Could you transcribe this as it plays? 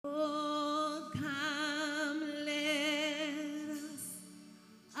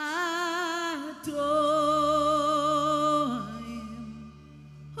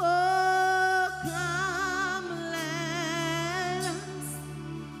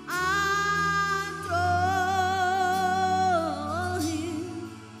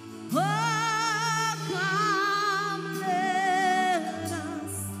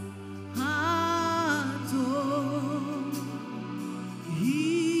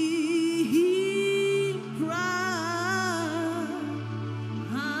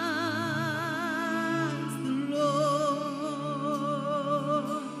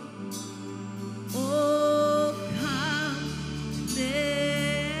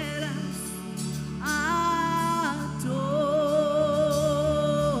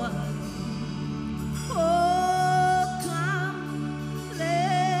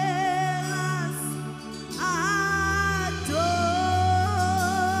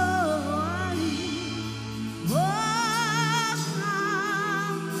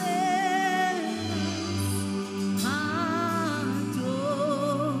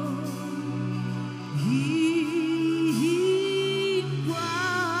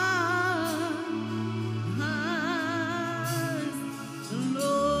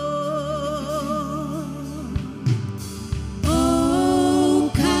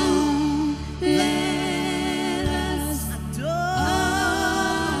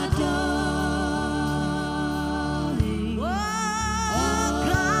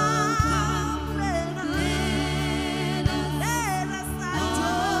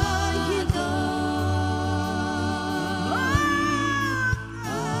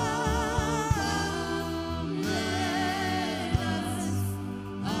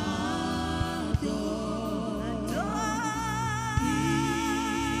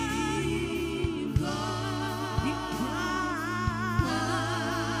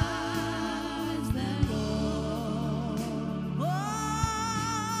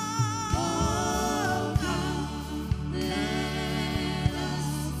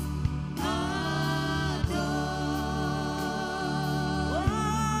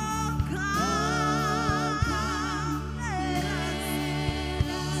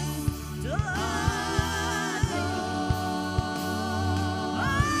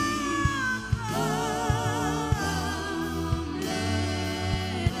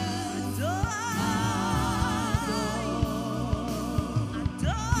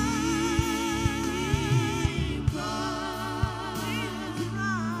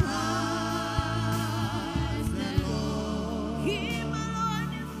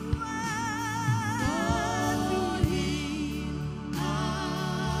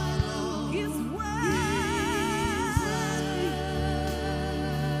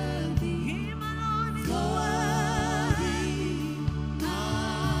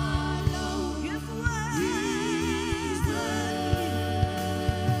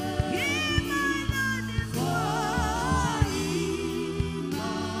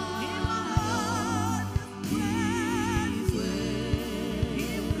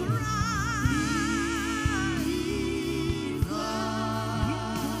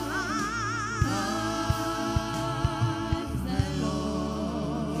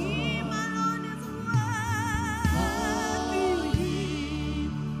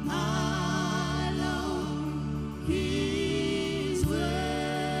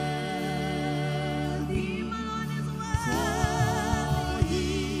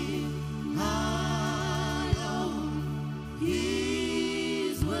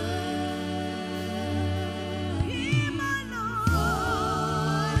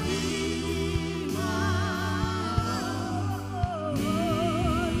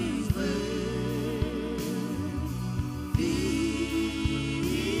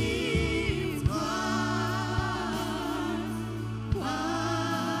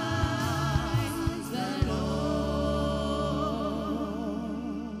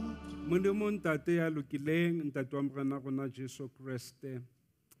Modimo ntate ya lokileng ntate wa morena rona Jesu Kriste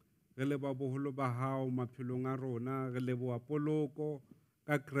re leba boholo ba hao maphelong a rona re leboha poloko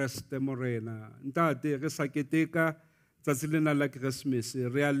ka Kriste morena ntate re sa keteka tsatsi lena la Christmas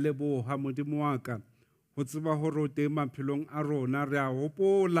re a leboha Modimo wa ka ho tseba hore o teng maphelong a rona re a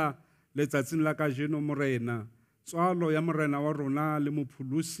hopola letsatsing la kajeno morena tswalo ya morena wa rona le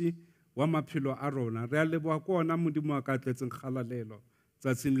mophulusi wa maphelo a rona re a leboha ko ona Modimo wa ka tletseng kgalalelo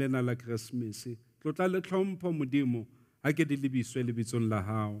tsatsing lena la Christmas tlotla le tlhompho Modimo ha ke di lebiswe lebitsong la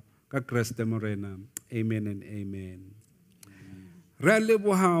hao ka Kriste morena amen and amen re a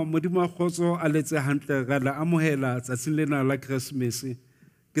leboha Modimo wa kgotso a letse hantle re la amohela tsatsing lena la Christmas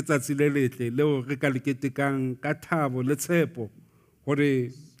ke tsatsi le letle leo re ka le ketekang ka thabo le tshepo hore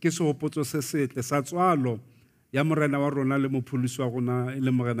ke sehopotso se setle sa tswalo ya morena wa rona le mopholosi wa rona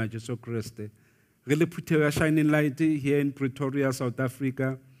le morena Jesu Kriste re le phuthego ya Shining Light here in Pretoria, South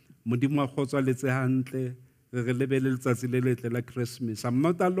Africa. Modimo wa kgotso a letse hantle re lebele letsatsi le letle la Christmas. I'm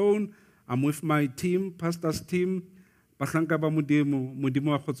not alone. I'm with my team, pastor's team. Bahlanka ba Modimo, Modimo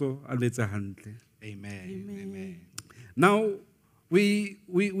wa kgotso a letse hantle. Amen. Amen. Now we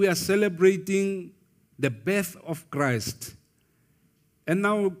are celebrating the birth of Christ. And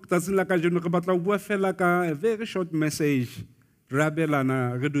now tsatsing la kajeno re batla ho bua fela ka a very short message.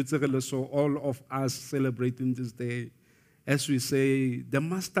 Rabelana, so all of us celebrating this day, as we say, the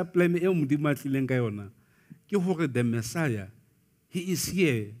master plan, the Messiah, he is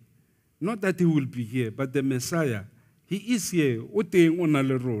here. Not that he will be here, but the Messiah, he is here.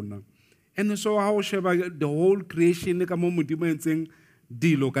 And so how the whole creation,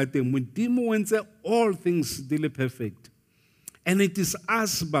 all things perfect. And it is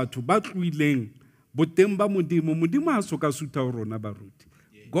us, but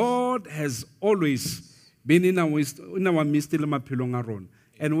God has always been in our midst.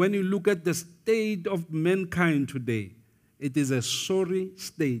 And when you look at the state of mankind today, it is a sorry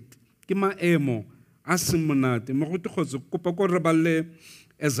state.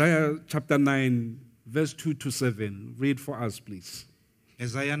 Isaiah chapter 9, verse 2 to 7. Read for us, please.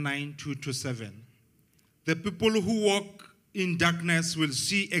 Isaiah 9, 2 to 7. The people who walk in darkness will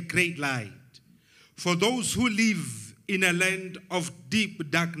see a great light. For those who live in a land of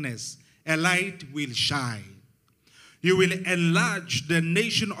deep darkness, a light will shine. You will enlarge the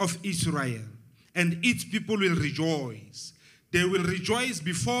nation of Israel, and its people will rejoice. They will rejoice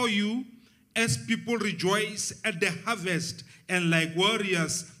before you as people rejoice at the harvest and like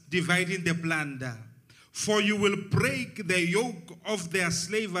warriors dividing the plunder. For you will break the yoke of their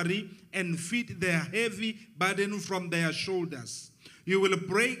slavery and feed their heavy burden from their shoulders. You will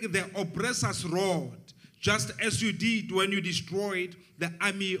break the oppressor's rod, just as you did when you destroyed the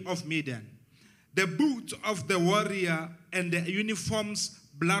army of Midian. The boots of the warrior and the uniforms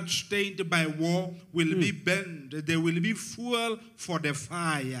blood-stained by war will be burned. They will be fuel for the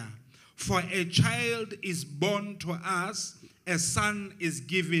fire. For a child is born to us, a son is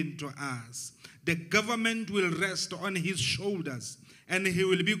given to us. The government will rest on his shoulders, and he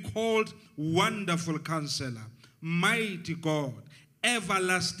will be called Wonderful Counselor, Mighty God,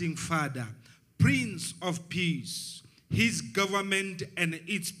 Everlasting Father, Prince of Peace. His government and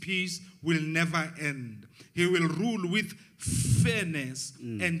its peace will never end. He will rule with fairness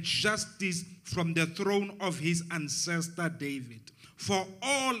and justice from the throne of his ancestor David. For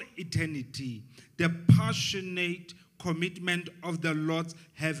all eternity, the passionate commitment of the Lord's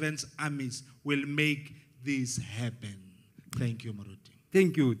heaven's armies will make this happen. Thank you, Maruti.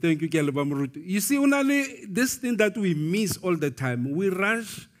 Thank you, Keleba Maruti. You see, only this thing that we miss all the time, we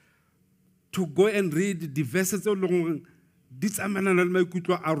rush to go and read the verses along this then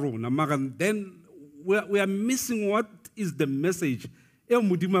we are missing what is the message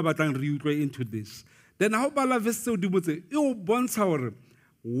into this. Then how about verse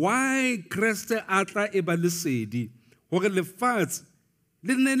why Christ atla ebalisedi hore lefatshe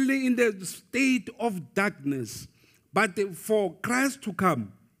le nne in the state of darkness, but for Christ to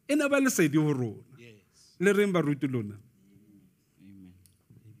come ene ba lesedi ho rona. Le reng ba ruti lona.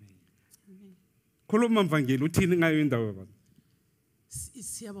 Khuluma mvangeli uthini ngayo indawo baba.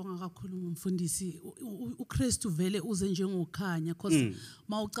 Siyabonga kakhulu umfundisi uKristu vele uze njengokhanya because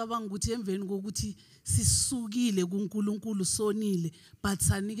mawucabanga ukuthi emveni kokuthi sisukile kuNkulunkulu sonile but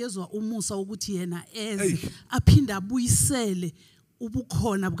sanikezwa umusa ukuthi yena eze aphinda abuyisele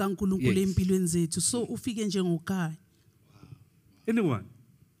ubukhona bukaNkulunkulu empilweni zethu so ufike njengokhanya. Anyone?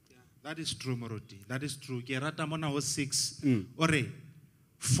 That is true, Maruti. That is true. Ke rata mona ho 6 ore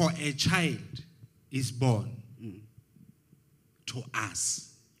for a child is born to us.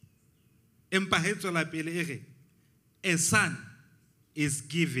 A son is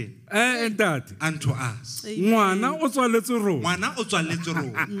given Ntate. unto us. Ngwana o tswaletse rona. Ngwana o tswaletse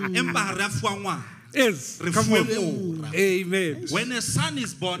rona. Empa ha re a fuwa ngwana. Yes. Re Come fuwe on. mora. Amen. When a son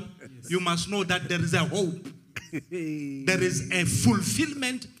is born, you must know that there is a hope. There is a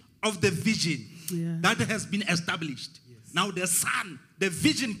fulfillment of the vision that has been established. Now the son, the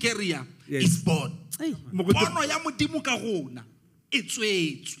vision carrier, is born. Pono ya modimo ka rona e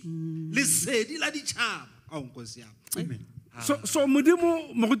tswetswe. Lesedi la ditšhaba. Oh, Nkosi yami. Amen. So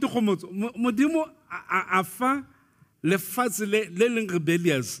modimo moruti khomotso modimo a fa lefatshe le leng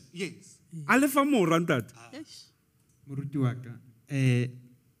rebellious. Yes. A le fa mora ntate. Moruti wa ka,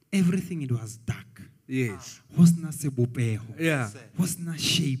 everything it was dark. Yes. Hosna sebopeho. Yeah. Hosna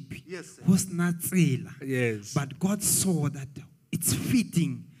shape. Yes, sir. Hosna tsela. Yes. But God saw that it's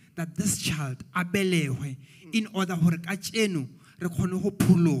fitting that this child abelehwe in order hore ka tjeno re khone ho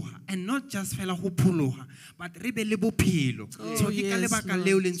pholoha, and not just fela ho pholoha but re be le bophelo. So ke ka lebaka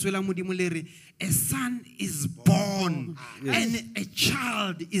leo lentswe la modimo le re a son is born and a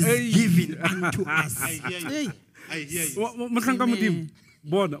child is given unto us. I hear you. I hear you. Motlhanka modimo.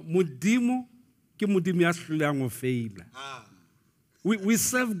 Bona modimo ke modimo ya hloleang go faila. We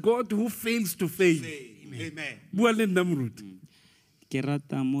serve God who fails to fail. Amen. Bua le nna moruti. Ke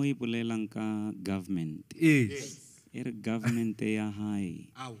rata mo e bolelang ka government. Yes. E re government ya hae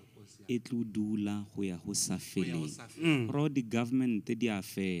Au. e tlo dula go ya go sa feleng. Ro di government di a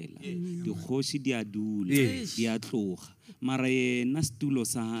fela. Di kgoshi di a dula, di a tloga. Mara yena stulo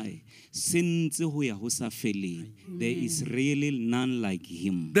sa hae sentse go ya go sa feleng. There is really none like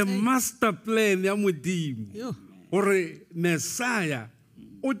him. The master plan ya modimo. Ore Messiah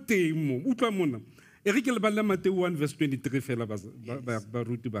o teng mo. Utlwa mona. E re ke le balla Matthew 1 verse 23 fela ba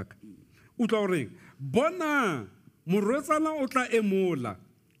ruti baka. Utlwa ore bona morwetsana o tla emola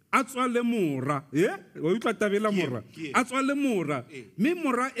a tswale mora o utlwa tabela mora a tswale mora mme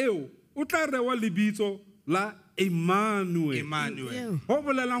mora eo o tla rewa lebitso la Emmanuel ho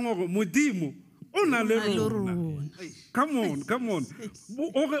bolelang gore modimo o na le rona. Come on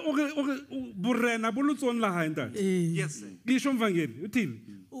o borena bo lutsong la hae ntate. Yes, sir. Ngisho mvangeli uthini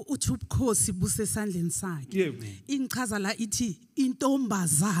uthi ubukhosi busesandleni sakhe. Inchaza la ithi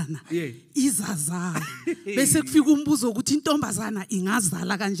intombazana izazala. Bese kufika umbuzo ukuthi intombazana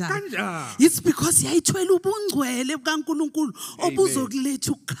ingazala kanjani? It's because yayithwele ubungcwele bukaNkulunkulu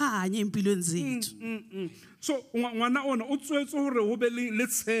obuzokuletha ukukhanya empilweni zethu. So ngwana ona o tswetse hore ho be le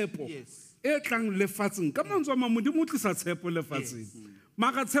tshepo e tlang lefatsheng ka mantswe a modimo o tlisa tshepo lefatsheng.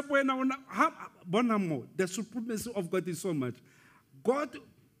 Maka tshepo ena ona bona mo the supremacy of God is so much. God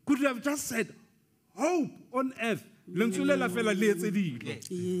could have just said hope on earth. Lentswe la fela le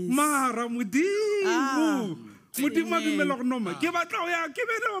etsedile. Mara modimo modimo a bimela go noma ke batla ho ya ke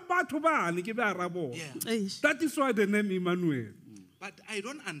bele batho bane ke be arabo. That is why the name Emmanuel. But I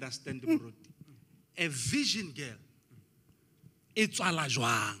don't understand, Moruti. A vision girl. It's ala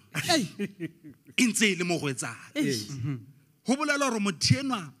jwang. Intse le mo go etsana. Ho bolela gore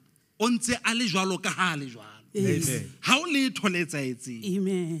mothenwa o ntse a le jwalo ka ha le jwalo. Ha o le tholetsa etse.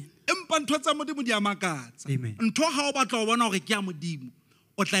 Amen. Empa ntho tsa modimo di a makatsa. Ntho ha o batla o bona gore ke ya modimo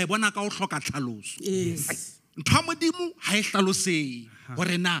o tla e bona ka o hloka tlhaloso. Ntho ya modimo ha e hlalosei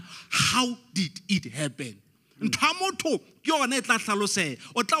gore na how did it happen? Ntho motho ke yona e tla hlalosea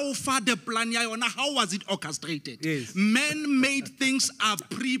o tla o fa the plan ya yona. How was it orchestrated? Man-made things are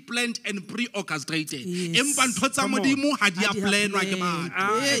pre-planned and pre-orchestrated. Empa ntho tsa modimo ha di a planwa ke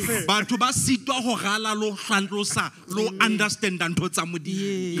batho. Batho ba sitwa ho gala lo hlalosa lo understand ntho tsa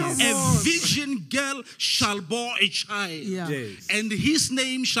modimo. A vision girl shall bore a child and his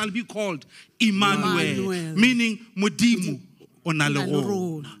name shall be called Emmanuel, meaning modimo o na le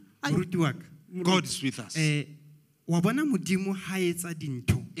rona. God is with us. Wa bona modimo ha etsa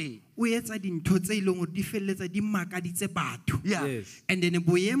dintho o etsa dintho tse ileng go di felletsa di makaditse batho. And then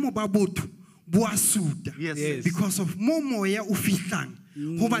boemo ba botho bo a suta because of moya o fihlang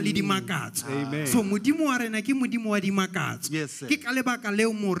ho ba le di makatso. So modimo wa rena ke modimo wa di makatso. Ke ka lebaka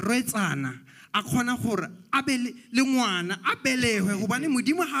leo morwetsana a khona gore a be le ngwana a belehwe gobane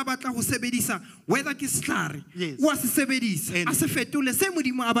modimo ha batla go sebedisa whether ke setlare wa se sebedisa a se fetole se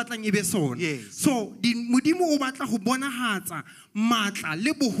modimo a batlang e be sona. So modimo o batla go bonahatsa matla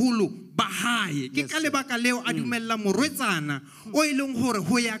le boholo ba hae. Ke ka lebaka leo a dumella morwetsana o ileng gore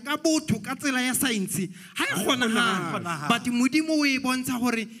ho ya ka botho ka tsela ya science ha e kgona but modimo o e bontsha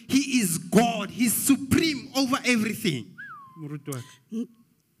gore he is God, he's supreme over everything.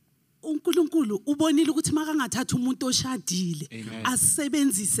 uNkulunkulu ubonile ukuthi makangathatha umuntu oshadile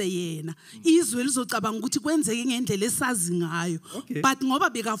asebenzise yena izwe lizocabanga ukuthi kwenzeke ngendlela esazi ngayo but ngoba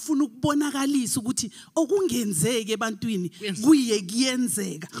bekafuna ukubonakalisa ukuthi okungenzeke ebantwini kuye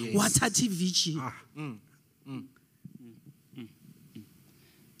kuyenzeka wathatha ivision.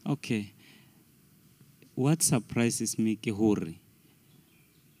 Okay, what surprises me ke hore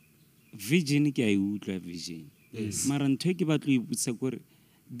vision ke a utlwa vision mara ntho ke batlo ibutsa gore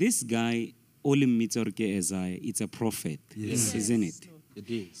this guy only meets or ke Isaiah, it's a prophet, isn't it? It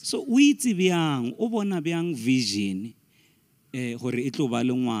is. So we itse byang o bona byang vision hore e tlo ba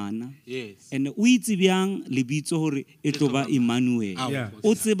le ngwana and o itse byang lebitso hore e tlo ba Emmanuel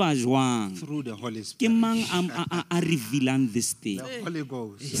o tseba jwang Through the Holy ke Spirit. mang a revealang this thing The Holy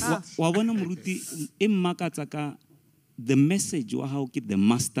Ghost. wa bona moruti e mmakatsa ka the message wa how ke the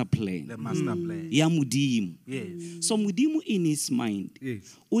master plan The master plan. ya modimo Yes. so modimo in his mind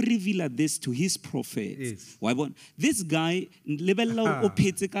o reveal this to his prophets wa bona this guy lebella o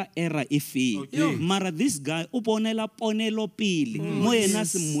phetse ka era e fe mara this guy o bonela ponelo pele mo yena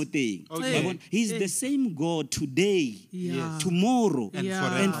se mmoteng wa bona he is the same God today tomorrow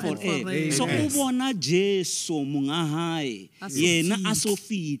and forever so o bona Jesu monga hae yena a so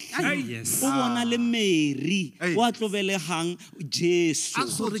fitla o bona le Mary wa tlobele hang Jesu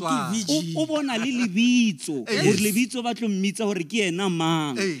o bona le lebitso o lebitso ba tlo mmitsa hore ke yena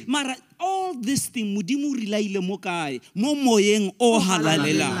mang mara all this thing modimo rilaile mo kae mo moyeng o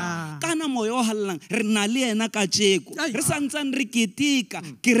halalela kana moyo o halalang re na le yena ka tsheko re santsane re ketika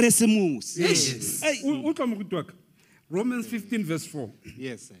Keresemose o tla mo kutwaka Romans 15 verse 4.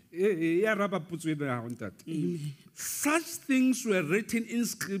 Yes, sir. Ya raba putso ena ha ntate. Such things were written in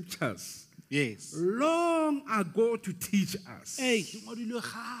scriptures Yes. long ago to teach us.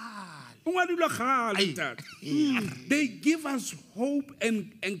 Ungadilwe khale ntate. They give us hope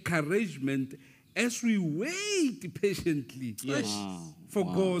and encouragement as we wait patiently for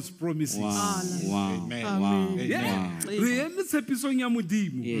God's promises. wow Yeah. Re eme tshepisong ya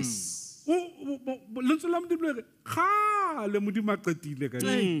modimo. yes Lentswe la modimo le khale modimo a qetile ka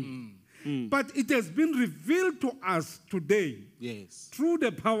yona. But it has been revealed to us today Yes. through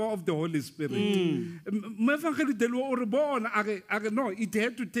the power of the Holy Spirit. Mefangeli delo o re bona are no, it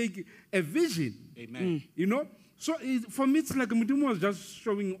had to take a vision. Amen. You know? So for me it's like modimo was just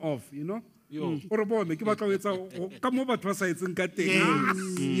showing off, you know? O re bona ke batla ho etsa ka mo batho ba sa etseng ka teng.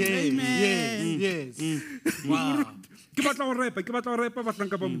 Yes. Wow. Ke batla ho repa batlang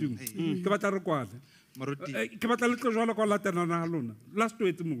ka ba modimo. Ke batla re kwala. Moruti. Ke batla le tlo jwala kwa latana na lona. Last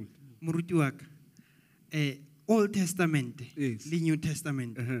week mo. Moruti wa ka, Old Testament, Yes. the New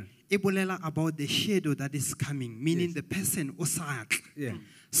Testament, e bolela about the shadow that is coming, meaning the person o sa tla. Yeah.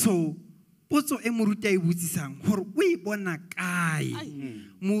 So, potso e moruti a e botsisang gore o e bona kae?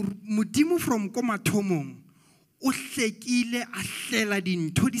 Modimo from ko mathomong o hlekile a hlela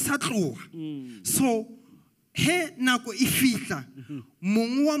dintho di sa tloga. So, he nako e fihla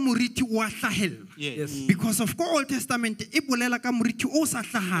mong wa moriti wa hlahella. Yes. Because of ko Old Testament e bolela ka moriti o sa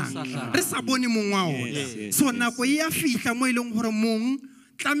hlahang re sa bone mong wa ona. So nako e ya fihla mo ileng hore mong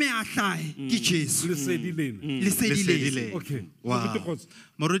tlame a hlahe ke Jesu Le sedileng. le sedileng. Okay. Wow. Moruti kgotsa.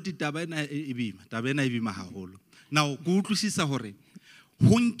 Moruti taba ena e bima. Taba ena e bima haholo. Now go utlwisisa hore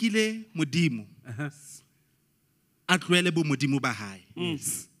ho nkile modimo a tloele bo modimo ba hae.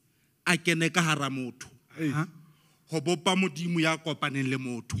 A kene ka hara motho. Ho bopa modimo ya kopaneng le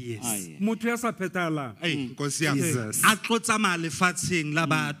motho. Yes. Motho ya sa phetalang. Nkosi ya Jesus. a tlotsa malefatsheng la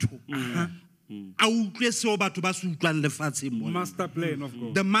batho. A utlwe seo batho ba se utlwang lefatsheng mona. Master plan of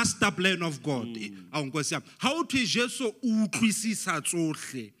God. The master plan of God. Nkosi ya. Ha o thwe Jesu o utlwisisa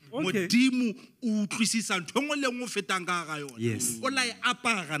tsohle. Okay. Modimo o utlwisisa ntho engwe le engwe fetang ka ga yona. Yes. O la e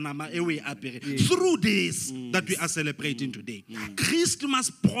apara nama e o e apere. Through this that we are celebrating today, Christmas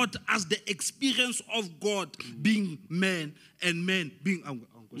brought us the experience of God being man and man being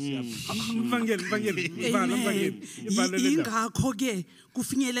Mvangeli. Ingakho ke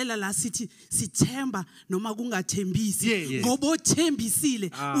kufinyelela la sithi sithemba noma kungathembisi Yes. ngoba othembisile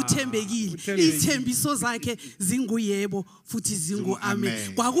uthembekile ithembiso zakhe zinguyebo futhi zingu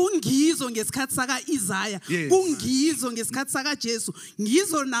amen kwakungizo ngesikhathi saka Isaiah Yes. kungizo ngesikhathi saka Jesu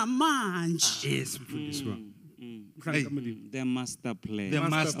ngizo namanje Yes, mfundisi wami. the master plan The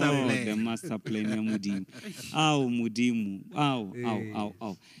master plan. the master plan ya modimo ao modimo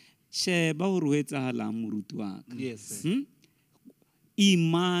ao sheba hore ho etsahala moruti wa ka Yes.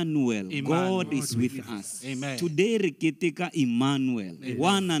 Emmanuel, God is with us. Amen. Today re keteka Emmanuel,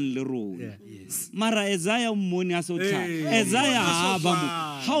 one and le rona. Yes. Mara Isaiah mmoni a so tla. Isaiah ha ba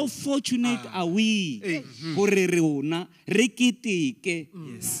mo. How fortunate are we hore rona re keteke.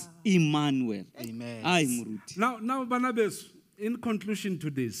 Emmanuel. Amen. Ai moruti. Now, Barnabas, in conclusion to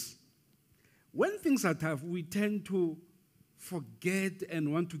this, when things are tough, we tend to forget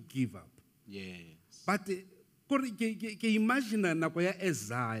and want to give up. Yes. But ke imagine nako ya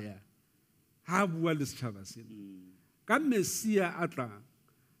Isaiah ha bua le setjhaba sena ka Mesia a tlang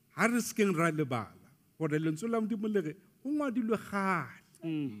ha re skeng ra lebala gore lentswe la Modimo le re ho ngwadilwe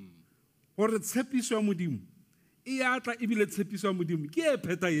gale gore tshepiso ya Modimo e ya tla e bile tshepiso ya Modimo ke e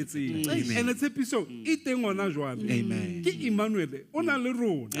phetaetseng ene tshepiso e teng ona jwale ke Emmanuel o na le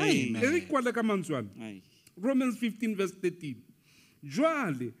rona e re kwala ka mantswana Romans 15 verse 13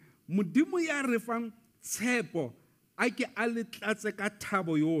 jwale Modimo ya re fang tshepo a ke a le tlatse ka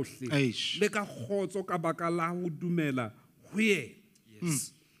thabo yohle le ka kgotso ka baka la ho dumela ho yena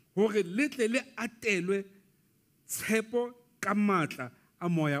hore le tle le atelwe tshepo ka matla a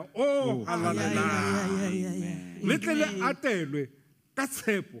moya o halalelang le tle le atelwe ka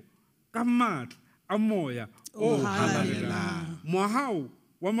tshepo ka matla a moya o halalelang mohau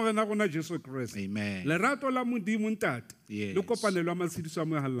wa morena rona Jesu Kriste lerato la Modimo ntate le kopanelo ya matshediso a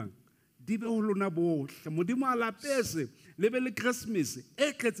mohalang di be ho lona bohle Modimo a lapese le be le Christmas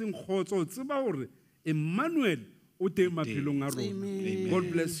e tletseng kgotso tseba hore Emmanuel o teng maphelong a rona.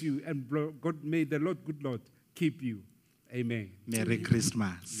 God bless you and God may the Lord good Lord keep you. Amen. Merry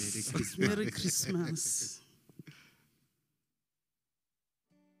Christmas. Merry Christmas.